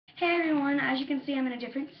as you can see, I'm in a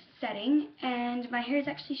different setting, and my hair is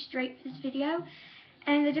actually straight for this video.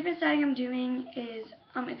 And the different setting I'm doing is,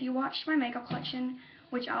 if you watched my makeup collection,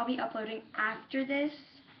 which I'll be uploading after this,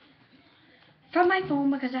 from my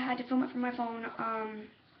phone, because I had to film it from my phone,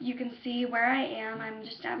 you can see where I am. I'm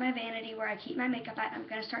just at my vanity where I keep my makeup at. I'm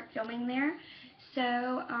going to start filming there. So,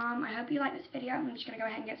 I hope you like this video. I'm just going to go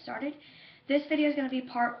ahead and get started. This video is going to be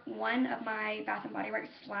part 1 of my Bath & Body Works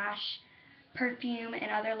 / perfume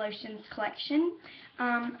and other lotions collection.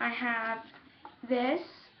 I have this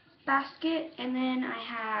basket, and then I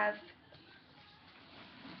have,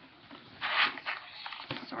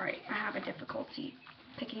 I have a difficulty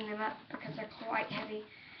picking them up because they're quite heavy.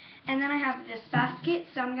 And then I have this basket,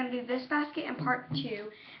 so I'm going to do this basket in part 2,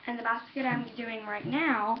 and the basket I'm doing right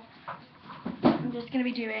now, I'm just going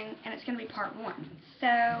to be doing, and it's going to be part 1.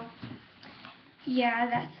 So, yeah,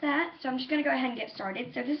 that's that. So I'm just going to go ahead and get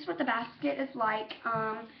started. So this is what the basket is like.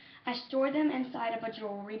 I store them inside of a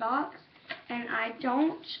jewelry box, and I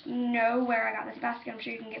don't know where I got this basket. I'm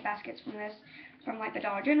sure you can get baskets from this, from like the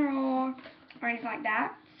Dollar General or anything like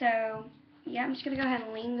that. So, yeah, I'm just going to go ahead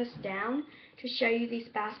and lean this down to show you this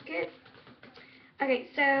basket. Okay,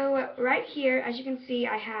 so right here, as you can see,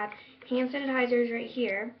 I have hand sanitizers right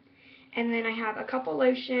here. And then I have a couple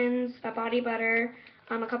lotions, a body butter,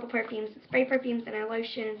 a couple perfumes, spray perfumes, and a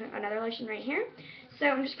lotion, another lotion right here. So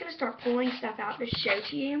I'm just going to start pulling stuff out to show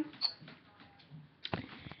to you.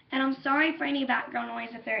 And I'm sorry for any background noise,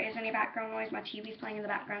 if there is any background noise. My TV's playing in the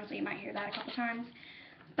background, so you might hear that a couple times.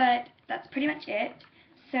 But that's pretty much it.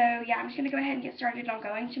 So yeah, I'm just going to go ahead and get started on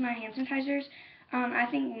going to my hand sanitizers. I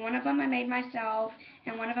think one of them I made myself,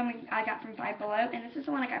 and one of them I got from Five Below. And this is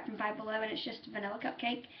the one I got from Five Below, and it's just a vanilla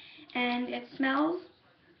cupcake. And it smells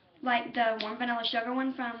like the warm vanilla sugar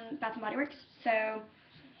one from Bath & Body Works. So,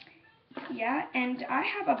 yeah, and I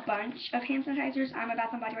have a bunch of hand sanitizers. I'm a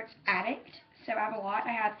Bath & Body Works addict, so I have a lot.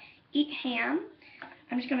 I have Eat Ham.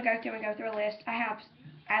 I'm just going to go through a list. I have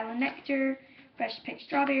Island Nectar, Fresh Picked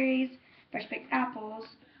Strawberries, Fresh Picked Apples,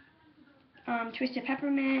 Twisted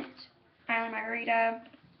Peppermint, Island Margarita,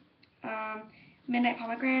 Midnight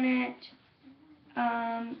Pomegranate,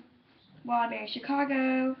 Wild Berry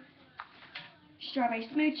Chicago, Strawberry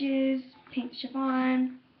Smooches, Pink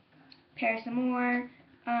Chiffon, Paris Amour,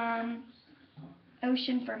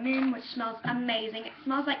 Ocean for Men, which smells amazing. It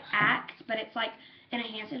smells like Axe, but it's like in a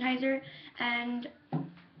hand sanitizer, and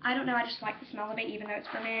I don't know, I just like the smell of it even though it's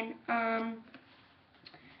for men.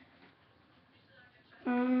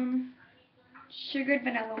 Sugared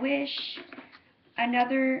Vanilla Wish,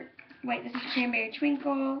 this is Cranberry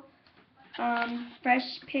Twinkle,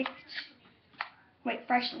 Fresh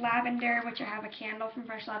Lavender, which I have a candle from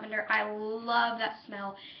Fresh Lavender. I love that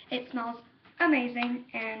smell. It smells amazing,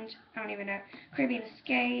 and I don't even know. Caribbean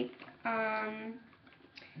Escape,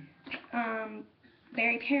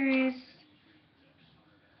 Berry Paris,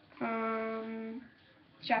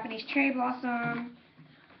 Japanese Cherry Blossom,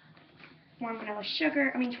 Warm Vanilla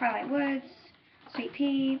Sugar, Twilight Woods, Sweet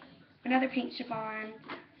Pea, another Pink Chiffon,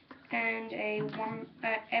 and a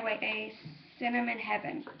Cinnamon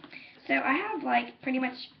Heaven. So I have like pretty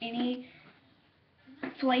much any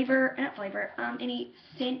any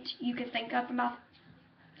scent you could think of from Bath.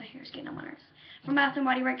 My hair's getting on my nerves. From Bath &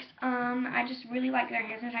 Body Works. I just really like their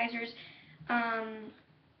hand sanitizers.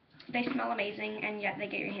 They smell amazing, and yet they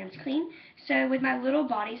get your hands clean. So with my little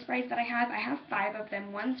body sprays that I have 5 of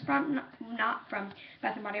them. One's not from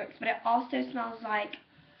Bath & Body Works, but it also smells like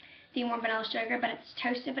the warm vanilla sugar, but it's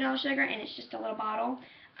toasted vanilla sugar, and it's just a little bottle.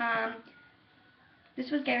 This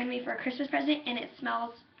was given me for a Christmas present, and it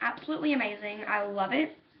smells absolutely amazing. I love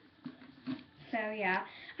it. So yeah,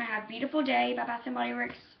 I have Beautiful Day by Bath & Body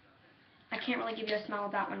Works. I can't really give you a smell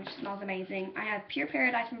of that one. It just smells amazing. I have Pure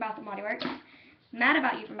Paradise from Bath & Body Works. Mad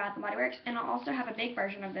About You from Bath & Body Works. And I also have a big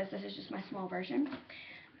version of this. This is just my small version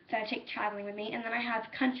that I take traveling with me. And then I have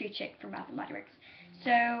Country Chick from Bath & Body Works.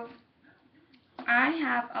 So I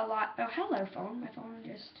have a lot. Oh, hello, phone. My phone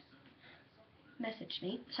just messaged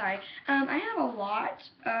me. Sorry. I have a lot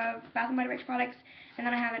of Bath & Body Works products. And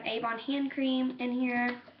then I have an Avon hand cream in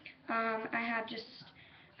here. I have just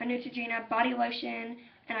a Neutrogena body lotion,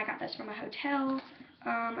 and I got this from a hotel.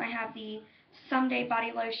 I have the Someday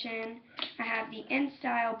body lotion. I have the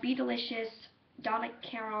InStyle Be Delicious Donna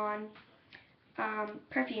Karan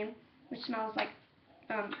perfume, which smells like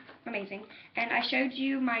amazing. And I showed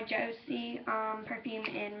you my Josie perfume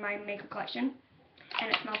in my makeup collection, and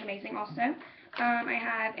it smells amazing also. I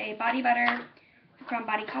have a body butter from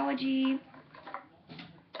Bodycology,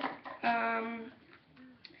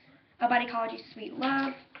 a Bodycology Sweet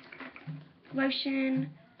Love lotion.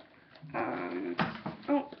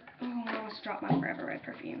 Oh, my almost dropped my Forever Red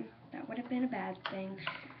perfume. That would have been a bad thing.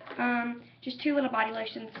 Just 2 little body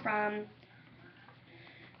lotions from,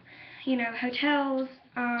 you know, hotels.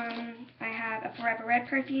 I have a Forever Red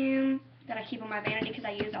perfume that I keep on my vanity because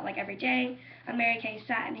I use that like every day. A Mary Kay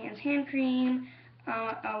Satin Hands hand cream,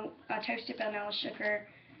 a Toasted Vanilla Sugar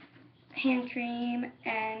hand cream,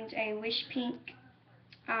 and a Wish Pink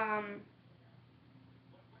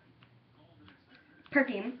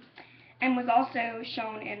perfume, and was also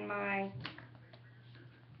shown in my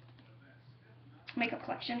makeup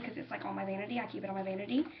collection because it's like on my vanity. I keep it on my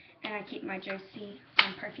vanity, and I keep my Josie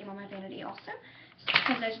perfume on my vanity also,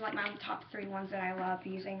 because those are like my top 3 ones that I love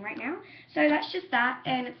using right now. So that's just that,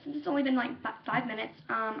 and it's only been like 5 minutes.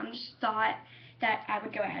 I just thought that I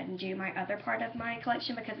would go ahead and do my other part of my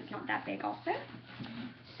collection because it's not that big also.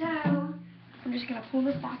 So I'm just gonna pull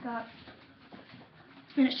this back up,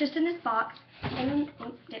 and it's just in this box. And then,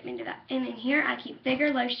 didn't mean to do that. And in here I keep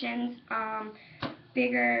bigger lotions,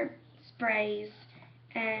 bigger sprays,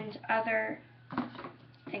 and other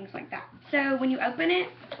things like that. So when you open it,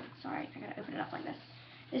 sorry, I gotta open it up like this.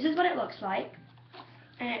 This is what it looks like,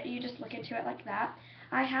 and you just look into it like that.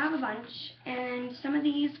 I have a bunch, and some of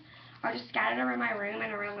these are just scattered around my room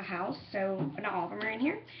and around the house, so not all of them are in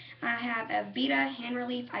here. I have a Vita Hand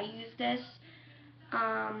Relief. I use this.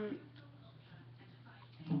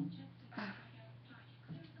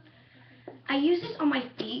 I use this on my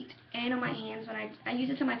feet and on my hands when I use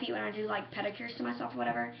this on my feet when I do like pedicures to myself or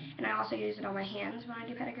whatever, and I also use it on my hands when I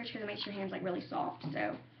do pedicures because it makes your hands like really soft.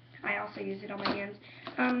 So I also use it on my hands.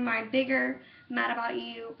 My bigger Mad About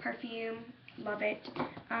You perfume, love it.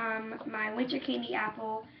 My Winter Candy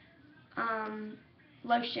Apple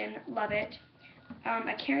lotion, love it.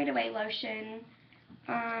 A Carried Away lotion.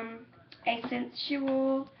 A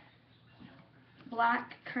Sensual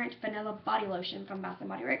Black Currant Vanilla Body Lotion from Bath &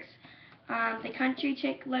 Body Works. The Country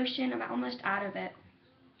Chick lotion, I'm almost out of it,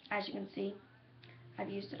 as you can see. I've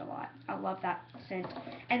used it a lot. I love that scent.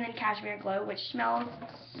 And then Cashmere Glow, which smells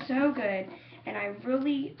so good, and I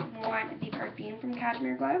really want the perfume from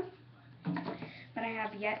Cashmere Glow, but I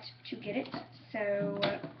have yet to get it, so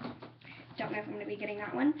don't know if I'm going to be getting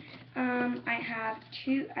that one. I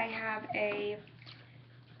have a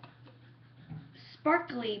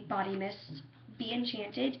Sparkly Body Mist, Be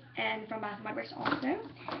Enchanted, and from Bath & Body Works also.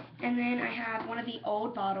 And then I have one of the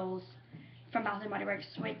old bottles from Bath & Body Works,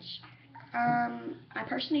 which I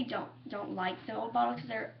personally don't like the old bottles because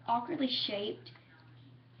they're awkwardly shaped.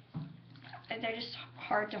 They're just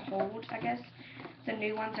hard to hold, I guess. The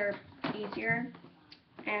new ones are easier.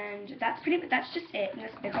 And that's just it in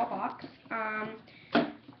this big old box.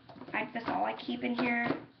 That's all I keep in here.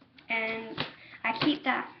 And I keep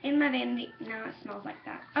that in my vanity. Now it smells like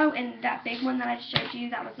that. Oh, and that big one that I showed you,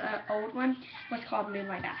 that was an old one, was called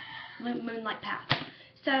Moonlight Path.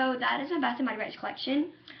 So that is my Bath & Body Works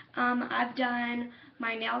collection. I've done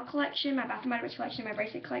my nail collection, my Bath & Body Works collection, my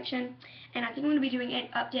bracelet collection, and I think I'm going to be doing an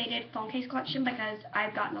updated phone case collection because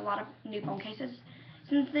I've gotten a lot of new phone cases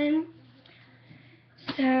since then.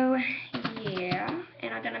 So, yeah,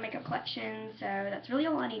 and I've done a makeup collection, so that's really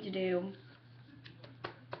all I need to do.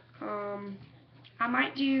 I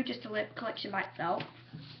might do just a lip collection by itself.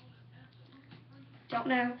 Don't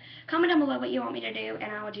know. Comment down below what you want me to do,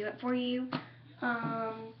 and I will do it for you.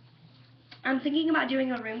 I'm thinking about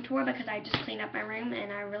doing a room tour because I just cleaned up my room,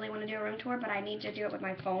 and I really want to do a room tour, but I need to do it with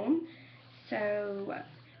my phone. So,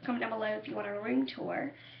 comment down below if you want a room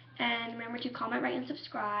tour. And remember to comment, rate, and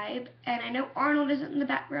subscribe. And I know Arnold isn't in the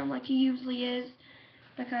background like he usually is,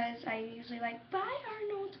 because I usually like, bye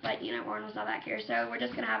Arnold. But, you know, Arnold's not back here, so we're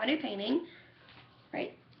just going to have a new painting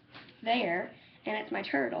right there, and it's my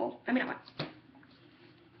turtle. I mean,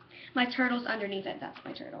 my turtle's underneath it. That's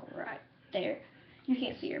my turtle right there. You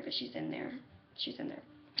can't see her, but she's in there. She's in there.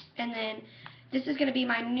 And then this is going to be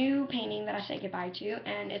my new painting that I say goodbye to,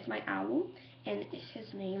 and it's my owl, and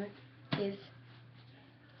his name is,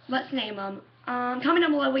 let's name him. Comment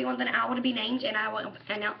down below what you want the owl to be named, and I will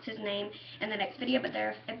announce his name in the next video, but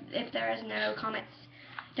if there is no comments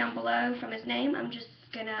down below from his name, I'm just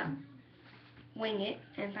going to wing it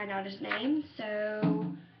and find out his name.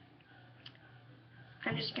 So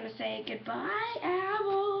I'm just going to say goodbye,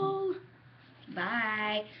 owl.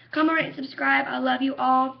 Bye. Comment, rate, and subscribe. I love you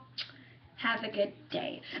all. Have a good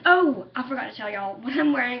day. Oh, I forgot to tell y'all what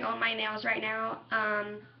I'm wearing on my nails right now.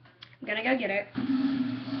 I'm going to go get it.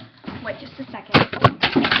 Wait just a second.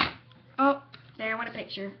 Oh, there, I want a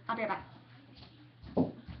picture. I'll be right back.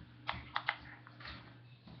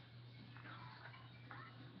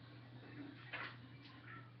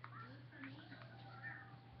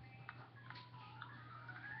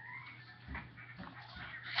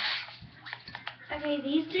 Okay,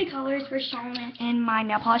 these three colors were shown in my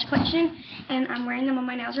nail polish collection, and I'm wearing them on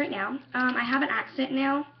my nails right now. I have an accent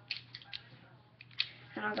nail,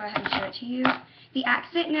 and I'll go ahead and show it to you. The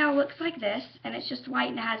accent nail looks like this, and it's just white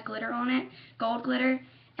and it has glitter on it, gold glitter,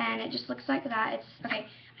 and it just looks like that. Okay,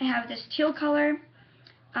 I have this teal color.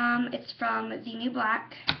 It's from the New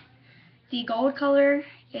Black. The gold color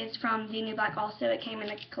is from the New Black also. It came in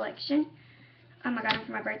the collection. I got them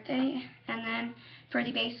for my birthday. And then for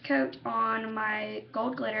the base coat on my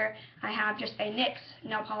gold glitter, I have just a NYX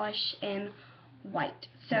nail polish in white.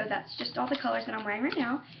 So that's just all the colors that I'm wearing right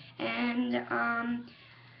now. And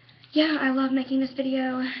yeah, I love making this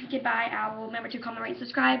video. Goodbye. I will remember to comment, rate, and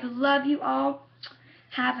subscribe. Love you all.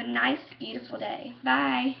 Have a nice, beautiful day.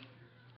 Bye.